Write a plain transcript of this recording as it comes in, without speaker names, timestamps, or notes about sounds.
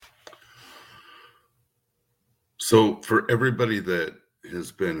So, for everybody that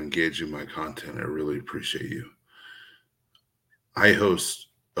has been engaging my content, I really appreciate you. I host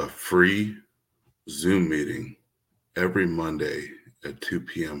a free Zoom meeting every Monday at 2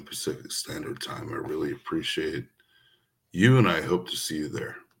 p.m. Pacific Standard Time. I really appreciate you, and I hope to see you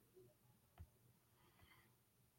there.